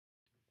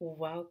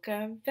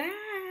Welcome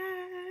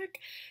back.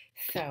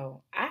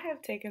 So, I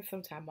have taken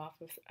some time off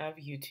of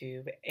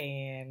YouTube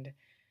and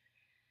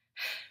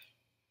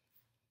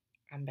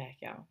I'm back,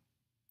 y'all.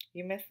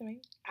 You missed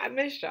me? I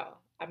missed y'all.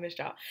 I missed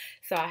y'all.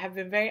 So, I have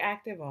been very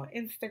active on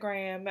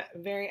Instagram,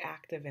 very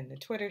active in the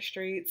Twitter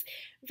streets,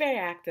 very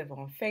active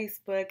on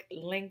Facebook,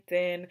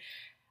 LinkedIn,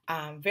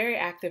 very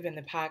active in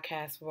the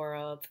podcast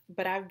world,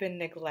 but I've been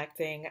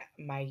neglecting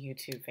my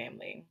YouTube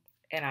family.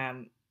 And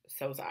I'm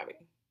so sorry.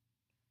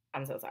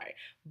 I'm so sorry.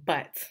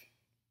 But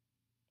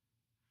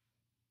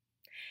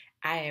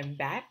I am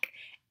back.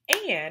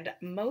 And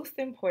most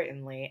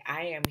importantly,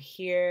 I am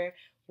here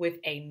with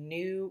a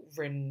new,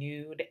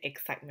 renewed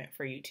excitement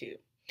for you too.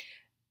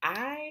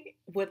 I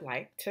would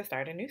like to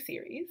start a new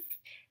series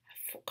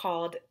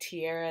called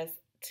Tiara's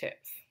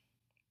Tips.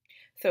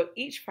 So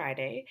each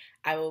Friday,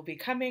 I will be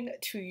coming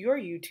to your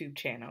YouTube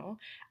channel,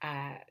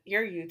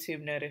 your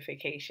YouTube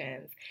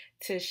notifications,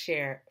 to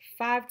share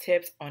 5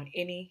 tips on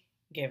any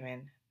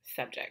given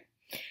subject.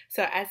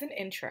 So, as an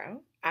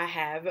intro, I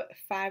have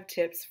 5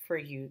 tips for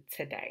you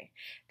today.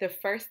 The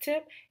first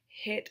tip,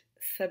 hit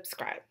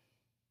subscribe.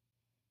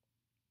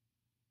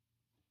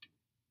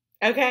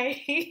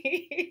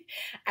 Okay?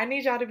 I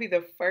need y'all to be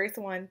the first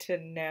one to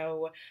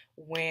know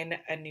when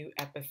a new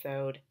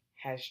episode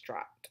has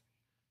dropped.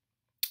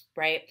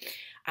 Right?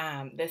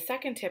 The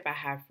second tip I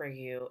have for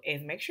you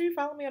is make sure you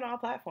follow me on all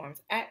platforms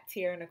at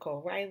Tiara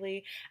Nicole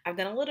Riley. I've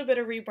done a little bit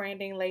of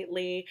rebranding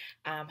lately.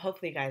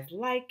 Hopefully, you guys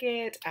like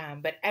it.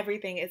 But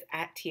everything is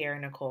at Tiara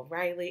Nicole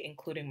Riley,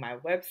 including my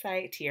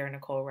website,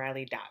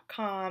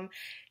 tiaranicoleriley.com.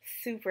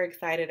 Super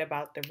excited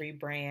about the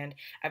rebrand.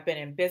 I've been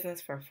in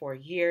business for 4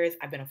 years.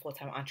 I've been a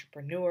full-time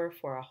entrepreneur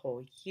for a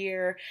whole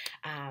year.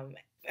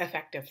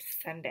 Effective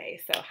Sunday.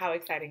 So how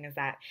exciting is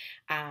that?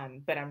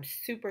 But I'm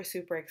super,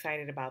 super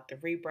excited about the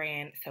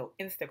rebrand. So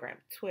Instagram,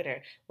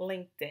 Twitter,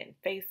 LinkedIn,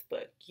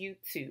 Facebook,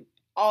 YouTube,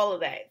 all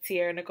of that.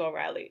 Tiara Nicole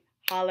Riley,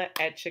 holla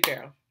at your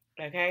girl.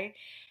 Okay.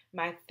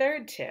 My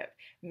third tip,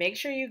 make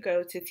sure you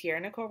go to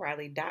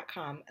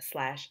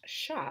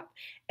tiaranicoleriley.com/shop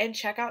and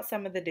check out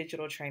some of the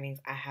digital trainings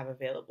I have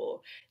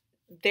available.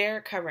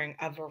 They're covering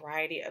a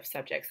variety of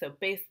subjects. So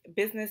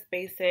business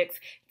basics,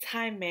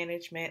 time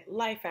management,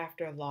 life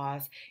after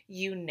loss,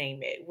 you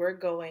name it. We're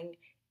going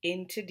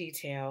into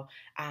detail.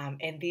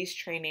 And these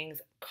trainings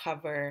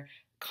cover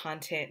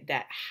content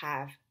that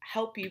have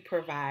help you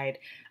provide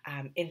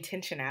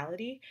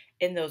intentionality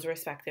in those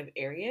respective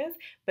areas,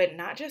 but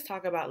not just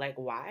talk about like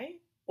why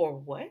or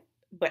what,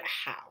 but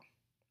how,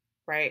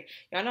 right?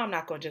 Y'all know I'm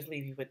not going to just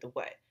leave you with the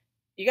what.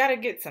 You got to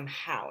get some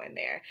how in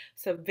there.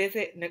 So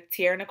visit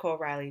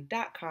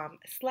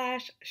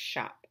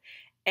tiaranicoleriley.com/shop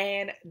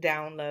and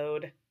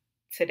download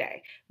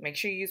today. Make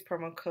sure you use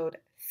promo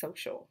code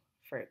SOCIAL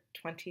for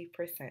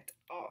 20%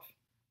 off.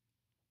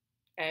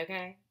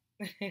 Okay?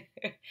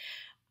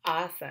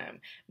 Awesome.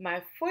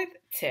 My fourth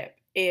tip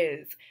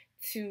is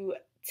to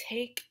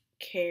take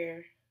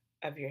care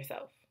of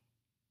yourself.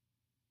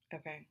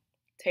 Okay?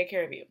 Take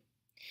care of you.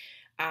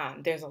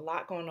 There's a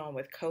lot going on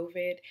with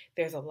COVID.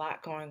 There's a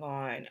lot going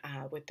on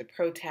with the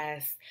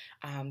protests.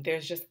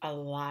 There's just a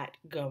lot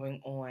going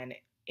on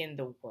in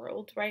the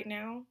world right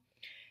now.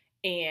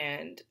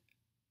 And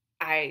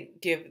I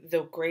give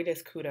the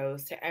greatest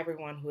kudos to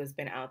everyone who has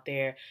been out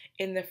there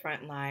in the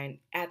front line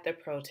at the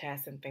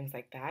protests and things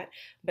like that.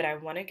 But I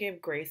want to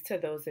give grace to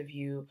those of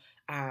you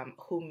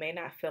who may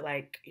not feel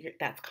like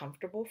that's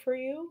comfortable for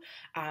you.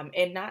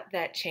 And not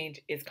that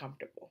change is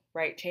comfortable,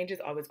 right? Change is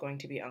always going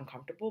to be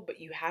uncomfortable,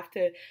 but you have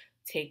to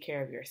take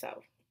care of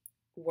yourself.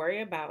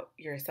 Worry about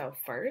yourself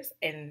first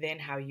and then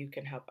how you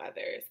can help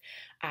others.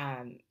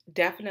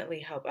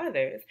 Definitely help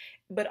others,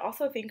 but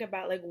also think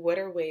about like what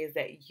are ways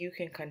that you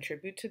can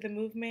contribute to the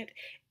movement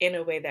in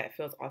a way that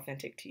feels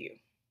authentic to you,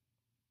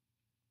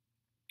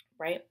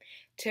 right?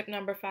 Tip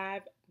number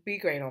 5, be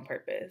great on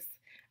purpose.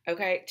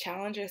 Okay,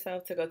 challenge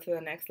yourself to go to the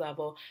next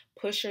level,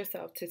 push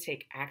yourself to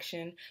take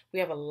action. We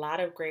have a lot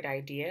of great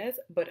ideas,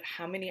 but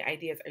how many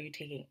ideas are you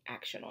taking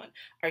action on?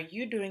 Are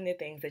you doing the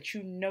things that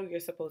you know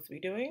you're supposed to be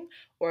doing,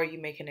 or are you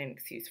making an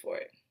excuse for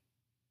it?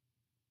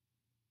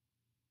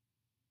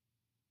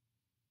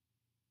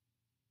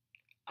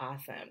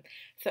 Awesome.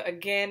 So,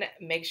 again,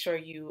 make sure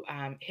you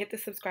hit the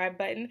subscribe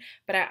button.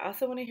 But I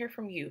also want to hear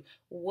from you.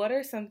 What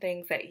are some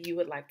things that you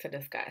would like to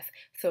discuss?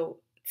 So,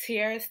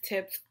 Tiara's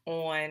tips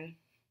on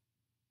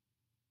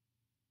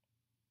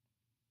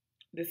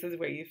this is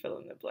where you fill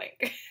in the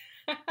blank.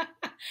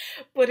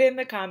 Put in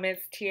the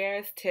comments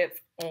Tiara's tips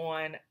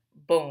on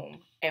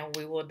boom, and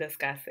we will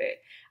discuss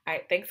it. All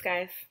right. Thanks,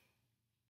 guys.